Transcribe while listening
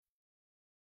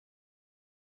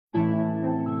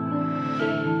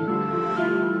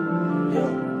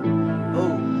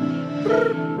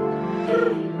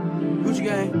Gucci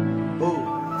gang. Oh.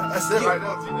 That's it right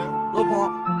now, T-Nip. Lil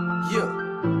Pump. Yeah.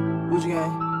 Gucci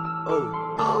gang.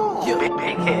 Oh. Yeah.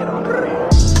 Big head on the rim.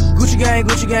 Gucci gang,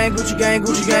 Gucci gang, Gucci gang,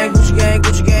 Gucci gang, Gucci gang,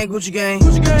 Gucci gang,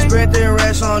 Gucci gang. Spread thin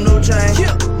racks on new chain.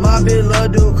 My bitch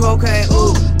love do cocaine.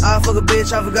 Ooh, I fuck a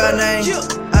bitch, I forgot name.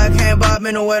 I can't buy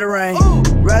me no wetter rain.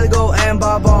 Rather go and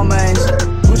buy ball mains.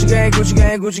 Gucci gang, Gucci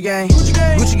gang, Gucci gang.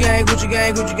 Gucci gang, Gucci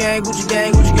gang, Gucci gang, Gucci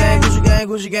gang, Gucci gang, Gucci gang,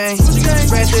 Gucci gang.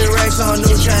 Spread thin racks on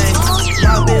new chain.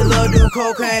 My bitch love do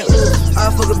cocaine. Ooh, I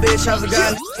fuck a bitch, I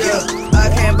forgot. Yeah, I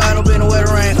can't buy no bitch no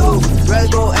wetter rain. Ooh, rather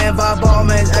go and buy ball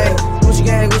mains. Ayy. Gucci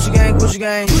gang, Gucci gang, Gucci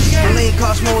gang. The lean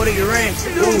cost more than your rent.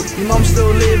 Ooh, your mama still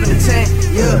live in the tent.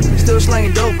 Yeah, still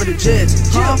slanging dope for the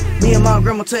jets. Huh? Me and my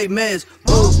grandma take meds.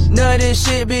 Ooh, none of this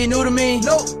shit be new to me.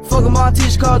 Nope. Fuck my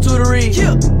teacher called tutory.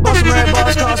 Yeah. Boss some red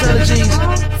balls cost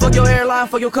allergies. Fuck your airline,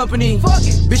 fuck your company. Fuck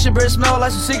it. Bitch, your breath smell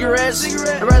like some cigarettes.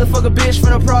 I'd rather fuck a bitch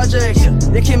from the project. Yeah.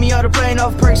 They kick me out the plane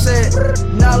off perk set.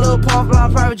 Now Lil Pump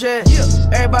flying private jet. Yeah.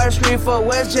 Everybody scream for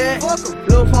WestJet.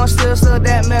 Lil Pump still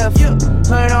that meth. Yeah.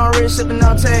 100 on wrist, sippin'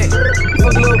 on tag.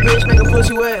 Fuck a little bitch, make a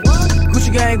pussy wet.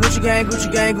 Gucci gang, Gucci gang, Gucci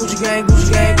gang, Gucci gang,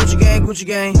 Gucci gang, Gucci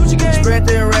gang, Gucci gang. Spread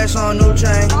thin racks on new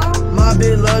chain. My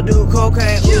bitch love do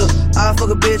cocaine. Ooh, I fuck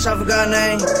a bitch, I forgot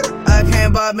name. I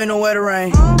can't buy me no wetter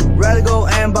rain. Rather go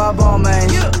and buy ball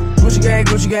mains. Gucci gang,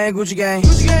 Gucci gang, Gucci gang.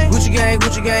 Gucci gang,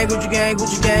 Gucci gang, Gucci gang,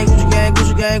 Gucci gang, Gucci gang,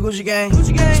 Gucci gang, Gucci gang,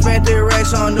 Gucci gang. Spread thin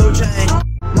racks on new chain.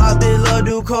 My bitch love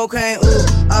do cocaine. Ooh,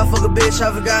 I fuck a bitch,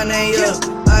 I forgot name. Yeah,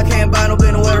 I can't buy no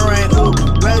bitch no wetter rain. Ooh,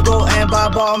 rather go and buy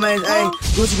ball mains. Ayy,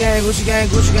 Gucci gang, Gucci gang,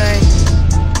 Gucci gang.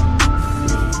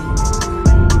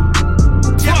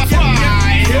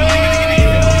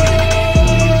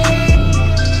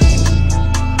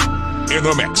 In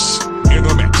the mix, in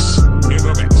the mix, in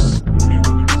the mix.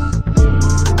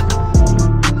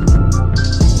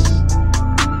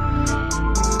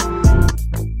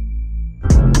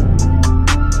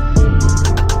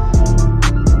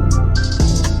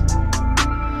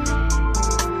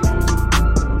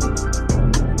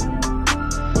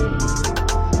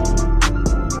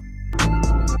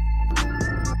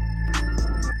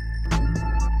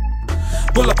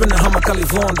 Pull up in the Hummer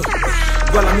Calivondo,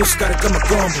 guala muskari kama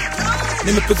kombo.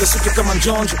 Nimepiga suti kama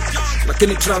njonjo,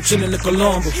 lakini trap chini ni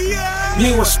Colombo.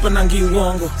 Mi wasipanangi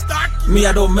uongo, me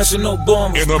I don't mess with no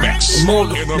bombo. In the mix.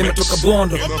 Omolo, nimetoka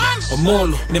Bondo.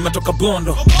 Omolo, nimetoka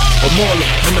Bondo. Omolo,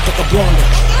 nimetoka Bondo.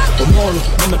 Omolo,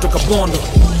 nimetoka Bondo.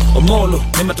 Omolo,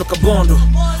 nimetoka Bondo.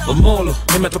 Omolo,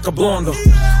 nimetoka Bondo.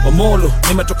 Omolo,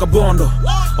 nimetoka Bondo.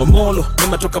 Omolo,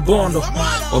 nimetoka Bondo.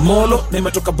 Omolo,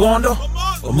 nimetoka Bondo.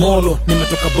 Omolo,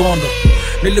 nimetoka Bondo.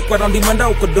 Nilikuwa raundi manda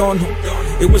uko Dono.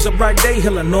 It was a bright day,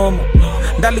 hella normal.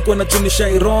 Ndalikuwa na tunisha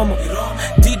iromo.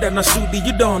 Dida na Sudi,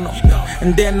 you don't know.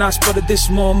 And then I spotted this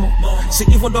momo. Si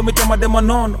hivyo ndo mitoma dema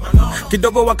nono.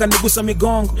 Kidogo wakanigusa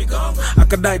migongo.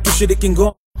 Akadai tushiriki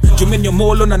ngono. Juminyo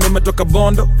molo na nimetoka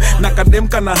Bondo.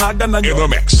 Nakademka na haga na In the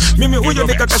mix. Mimi huyo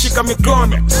nikakashika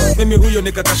mikono. Mimi huyo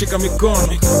nikakashika mikono.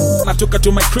 Natoka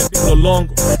to my crib no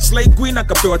longo. Slay queen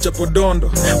akapewa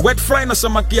chapodondo. Wet fry na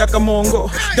samaki ya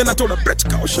kamongo. Then I told her bitch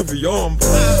kaosha vyombo.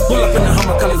 Pull up in the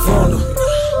Hummer Calivondo.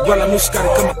 Guala muskari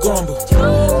kama kombo.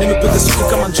 Nimepiga suti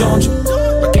kama njonjo,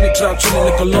 lakini trap chini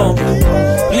ni Colombo.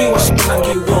 Mi wasipanangi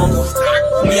uongo,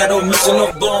 me I don't mess with no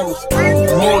bombo.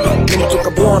 Omolo, nimetoka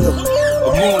Bondo.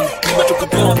 Omolo, nimetoka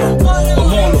Bondo.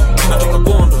 Omolo, nimetoka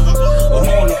Bondo.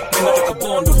 Omolo, nimetoka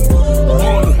Bondo.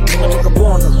 Omolo, nimetoka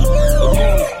Bondo.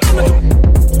 Omolo,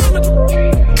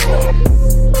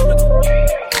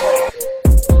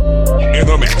 In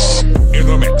the mix, in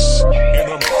the mix, in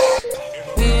the mix.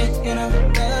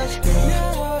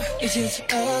 It's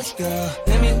just us, girl.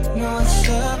 Let me know what's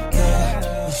up,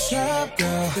 girl. What's up,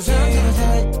 girl? 'Cause I'm gonna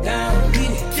hold it down.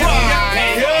 Beat it down.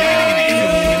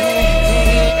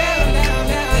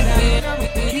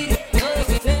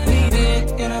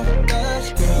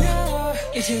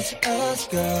 It's just us,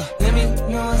 girl. Let me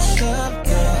know what's up,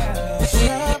 girl. What's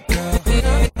up, girl?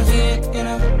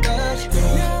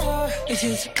 It's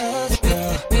just us,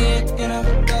 girl.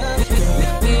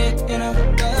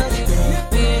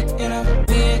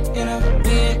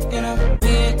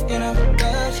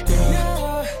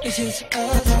 It's just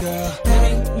us, girl. Let me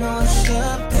know what's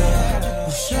up, girl.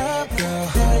 What's up, girl?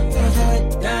 Hold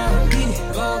it down. Beat it,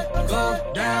 go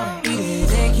down. Beat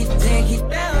it, take it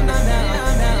down, down.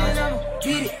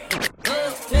 Beat it.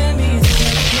 Let me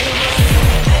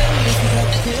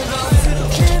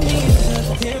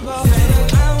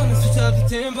switch up the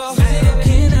tempo.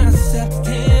 Can I switch up the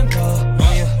tempo?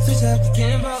 Switch up the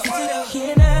tempo.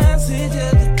 Can I switch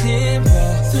up the tempo?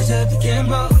 Switch up the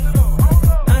tempo.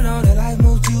 I know that life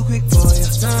moves too quick for you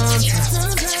sometimes.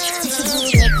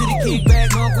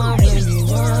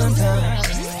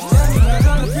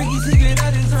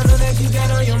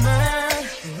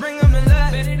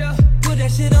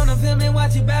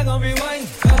 back on rewind.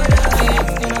 Hold up, we ain't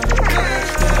gonna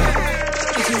rush, girl.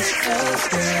 It's just us,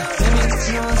 girl. Let me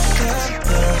know what's up,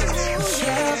 girl. What's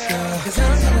up, girl? 'Cause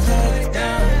I'm tryna slow it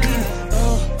down. Beat it,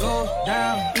 go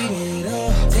down. Beat it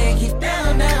up, take it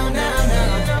down, down, down,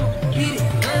 down. Beat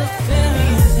it up, let me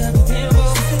switch up the tempo.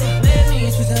 Let me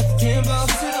switch up the tempo.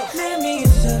 Let me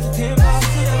switch up the tempo.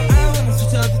 I wanna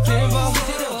switch up the tempo.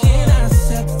 Can I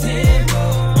switch up the tempo?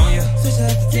 Switch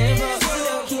up the tempo.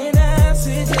 Can I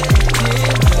switch up the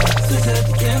tempo? Switch up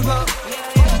the tempo.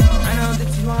 I know that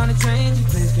you wanna change your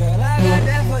place, girl. I got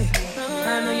that for you.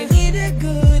 I know you need that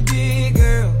good dick,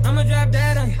 girl. I'ma drop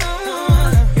that on you.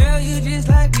 Girl, you just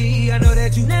like me. I know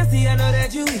that you nasty. I know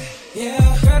that you eat. Yeah,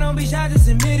 girl, don't be shy, just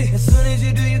admit it. As soon as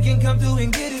you do, you can come through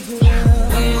and get it, girl.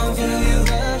 We don't feel you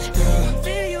rush, girl.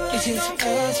 It's just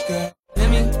us, girl. Let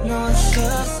me know what's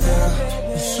up, girl.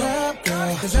 What's up,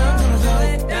 girl? 'Cause I'm gonna slow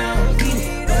it down. Beat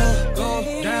it up, go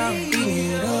down. Beat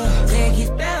it up, take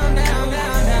it down, down,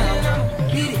 down, down.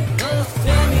 Beat it up,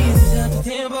 let me switch up the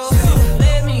tempo.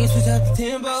 Let me switch up the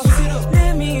tempo.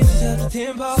 Let me switch up the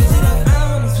tempo. I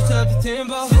wanna switch up the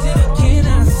tempo. Can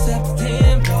I switch up the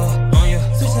tempo?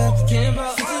 Switch up the tempo.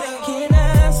 Can I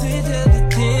switch up the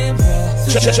tempo?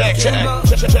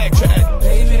 Check.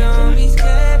 Baby, don't be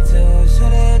scared to show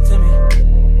that to me.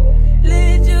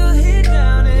 Let your head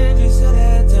down and just show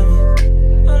that to me.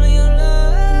 Only your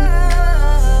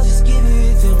love, just give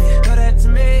it to me. Throw that to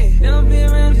me. Don't be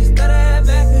around, just throw that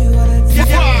back to me.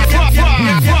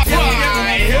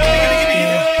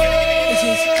 It's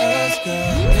just us,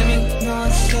 girl. Let me know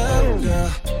what's up, girl.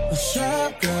 What's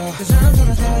up, girl? 'Cause I'm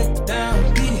tryna slow it down.